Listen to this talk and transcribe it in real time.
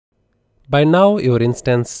By now, your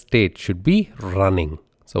instance state should be running.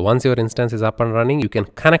 So once your instance is up and running, you can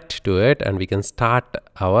connect to it and we can start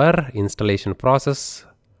our installation process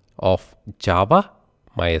of Java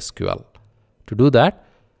MySQL. To do that,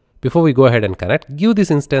 before we go ahead and connect, give this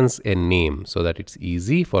instance a name so that it's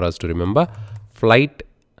easy for us to remember. Flight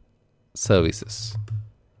services.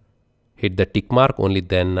 Hit the tick mark, only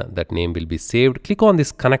then that name will be saved. Click on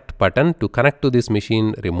this connect button to connect to this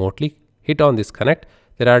machine remotely. Hit on this connect.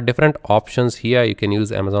 There are different options here. You can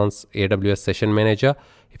use Amazon's AWS Session Manager.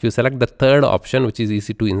 If you select the third option, which is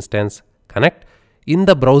EC2 Instance Connect, in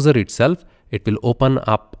the browser itself, it will open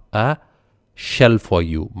up a shell for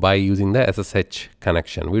you by using the SSH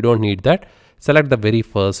connection. We don't need that. Select the very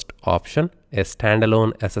first option, a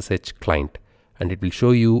standalone SSH client, and it will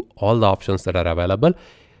show you all the options that are available.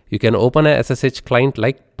 You can open a SSH client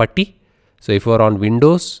like PuTTY. So if you are on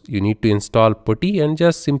Windows, you need to install PuTTY and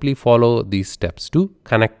just simply follow these steps to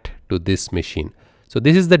connect to this machine. So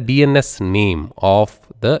this is the DNS name of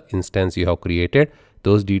the instance you have created.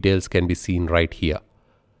 Those details can be seen right here.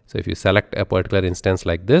 So if you select a particular instance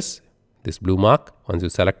like this blue mark, once you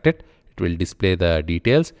select it, it will display the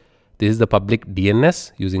details. This is the public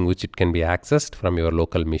DNS using which it can be accessed from your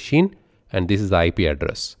local machine, and this is the IP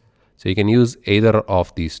address. So you can use either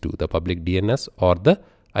of these two, the public DNS or the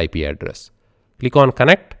IP address. Click on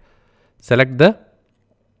connect, select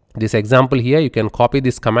this example here. You can copy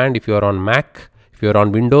this command if you are on Mac. If you are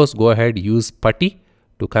on Windows, go ahead, use PuTTY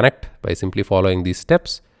to connect by simply following these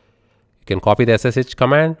steps. You can copy the SSH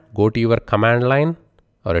command, go to your command line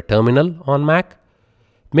or a terminal on Mac.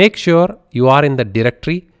 Make sure you are in the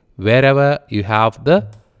directory wherever you have the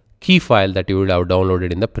key file that you would have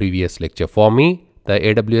downloaded in the previous lecture. For me, the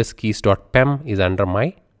AWS keys.pem is under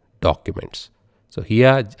my documents. So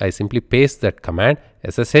here I simply paste that command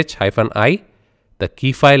ssh-i, the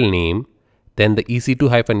key file name, then the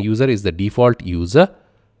ec2-user is the default user,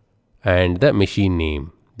 and the machine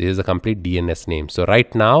name. This is the complete DNS name. So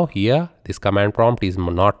right now here, this command prompt is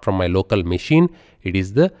not from my local machine. It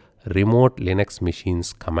is the remote Linux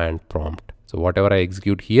machine's command prompt. So whatever I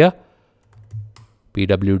execute here,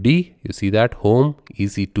 pwd, you see that home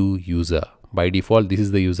ec2 user. By default, this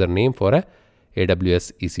is the username for a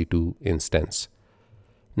AWS EC2 instance.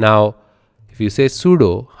 Now, if you say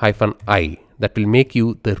sudo -i, that will make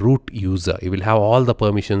you the root user. You will have all the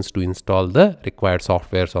permissions to install the required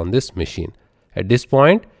softwares on this machine. At this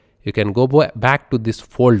point, you can go back to this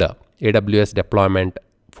folder, AWS deployment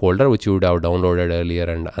folder, which you would have downloaded earlier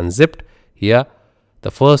and unzipped. Here,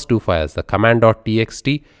 the first two files, the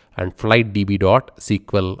command.txt and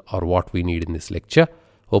flightdb.sql are what we need in this lecture.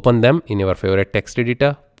 Open them in your favorite text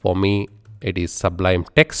editor. For me, it is Sublime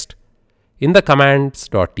Text. In the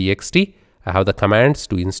commands.txt, I have the commands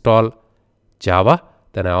to install Java.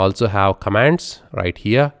 Then I also have commands right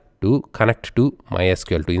here to connect to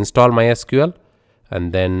MySQL, to install MySQL,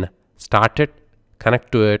 and then start it,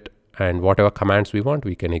 connect to it, and whatever commands we want,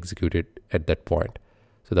 we can execute it at that point.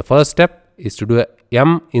 So the first step is to do a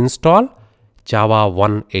yum install Java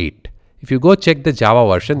 1.8. If you go check the Java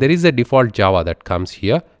version, there is a default Java that comes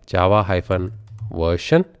here,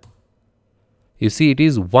 Java-version. You see it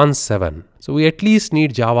is 1.7. So we at least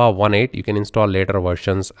need Java 1.8. You can install later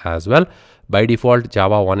versions as well. By default,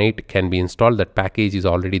 Java 1.8 can be installed. That package is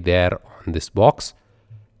already there on this box,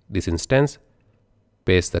 this instance.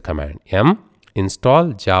 Paste the command yum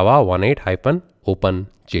install Java 1.8-open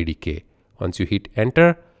JDK. Once you hit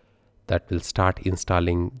enter, that will start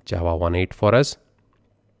installing Java 1.8 for us.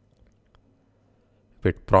 If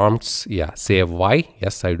it prompts, yeah, save Y.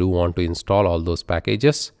 Yes, I do want to install all those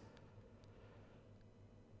packages.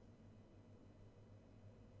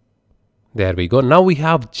 There we go. Now we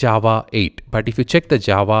have Java 8. But if you check the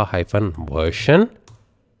Java-version,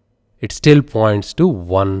 it still points to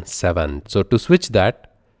 1.7. So to switch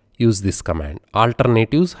that, use this command,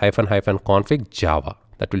 alternatives -config Java.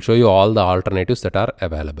 That will show you all the alternatives that are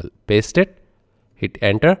available. Paste it, hit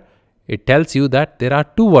enter. It tells you that there are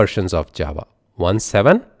two versions of Java.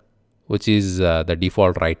 1.7, which is the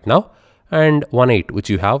default right now, and 1.8, which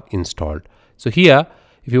you have installed. So here,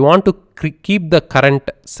 if you want to keep the current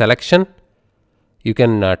selection, you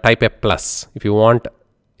can type a plus if you want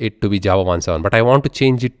it to be Java 1.7, but I want to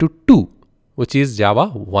change it to 2, which is Java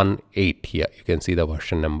 1.8 here. You can see the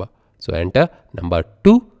version number. So enter number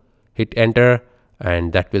 2, hit enter,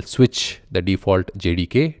 and that will switch the default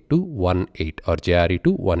JDK to 1.8 or JRE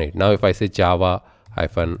to 1.8. Now if I say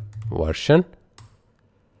Java-version,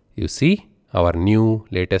 you see our new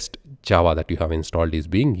latest Java that you have installed is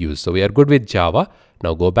being used. So we are good with Java.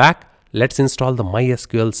 Now go back. Let's install the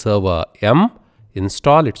MySQL server. Yum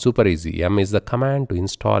install. It's super easy. Yum is the command to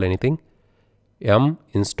install anything.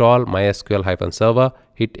 install mysql-server,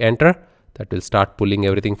 hit enter. That will start pulling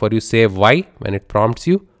everything for you. Say Y when it prompts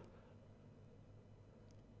you.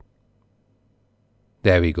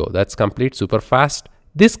 There we go. That's complete, super fast.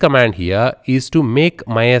 This command here is to make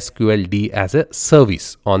MySQL as a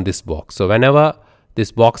service on this box. So whenever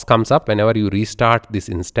this box comes up, whenever you restart this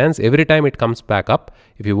instance, every time it comes back up,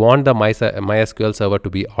 if you want the MySQL server to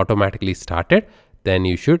be automatically started, then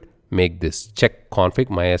you should make this check config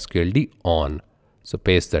MySQL on. So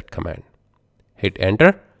paste that command, hit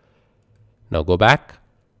enter. Now go back.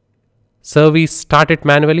 Service, start it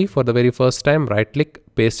manually for the very first time, right click,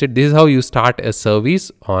 paste it. This is how you start a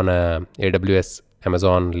service on a AWS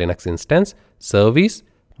Amazon Linux instance. Service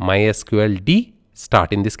MySQL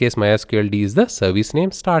start. In this case, MySQL is the service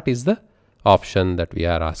name. Start is the option that we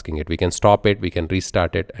are asking it. We can stop it, we can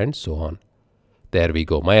restart it, and so on. There we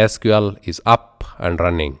go. MySQL is up and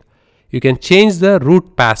running. You can change the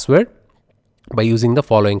root password by using the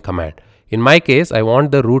following command. In my case, I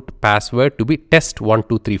want the root password to be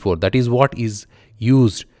test1234. That is what is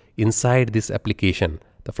used inside this application.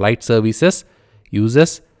 The flight services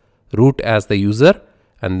uses root as the user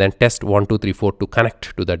and then test1234 to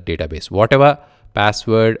connect to that database. Whatever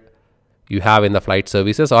password you have in the flight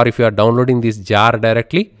services, or if you are downloading this jar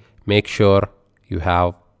directly, make sure you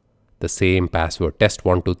have the same password,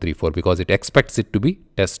 test1234, because it expects it to be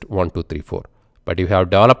test1234. But if you have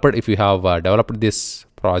developed this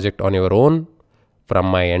project on your own from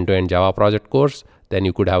my end-to-end Java project course, then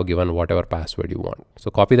you could have given whatever password you want. So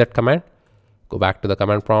copy that command, go back to the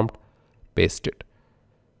command prompt, paste it.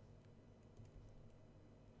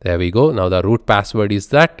 There we go. Now the root password is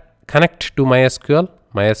that. Connect to MySQL.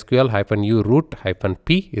 MySQL-u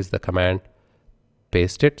root-p is the command.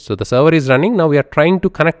 Paste it. So the server is running. Now we are trying to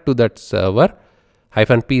connect to that server.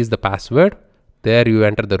 -p is the password. There you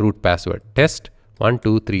enter the root password,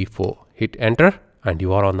 test1234. Hit enter and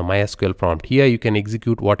you are on the MySQL prompt. Here you can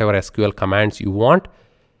execute whatever SQL commands you want.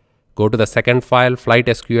 Go to the second file, flight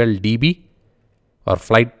SQL DB or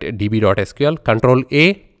flight db.sql, Control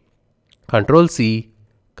A, Control C,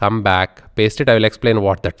 come back, paste it. I will explain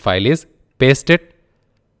what that file is. Paste it,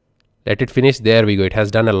 let it finish. There we go. It has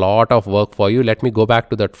done a lot of work for you. Let me go back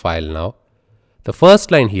to that file now. The first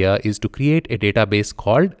line here is to create a database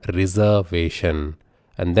called Reservation.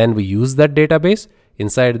 And then we use that database.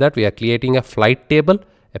 Inside that we are creating a flight table,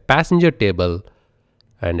 a passenger table,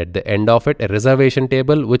 and at the end of it, a reservation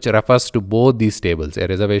table, which refers to both these tables. A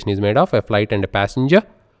reservation is made of a flight and a passenger.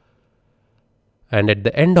 And at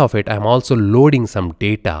the end of it, I'm also loading some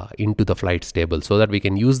data into the flights table so that we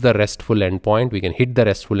can use the RESTful endpoint. We can hit the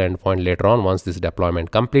RESTful endpoint later on once this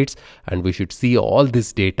deployment completes, and we should see all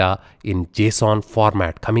this data in JSON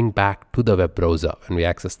format coming back to the web browser when we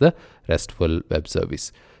access the RESTful web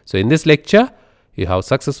service. So in this lecture, you have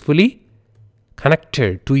successfully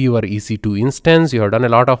connected to your EC2 instance. You have done a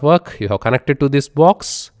lot of work. You have connected to this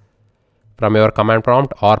box from your command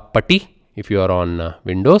prompt or putty if you are on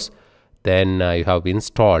Windows. Then you have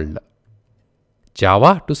installed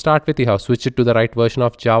Java to start with. You have switched it to the right version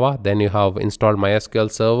of Java. Then you have installed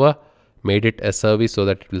MySQL server, made it a service so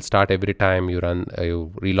that it will start every time you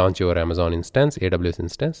relaunch your Amazon instance, AWS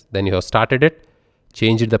instance. Then you have started it,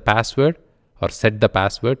 changed the password or set the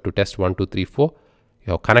password to test1234.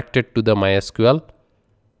 You have connected to the MySQL,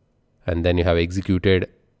 and then you have executed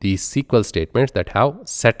these SQL statements that have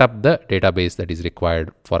set up the database that is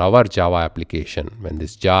required for our Java application. When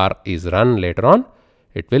this jar is run later on,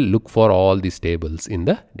 it will look for all these tables in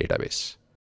the database.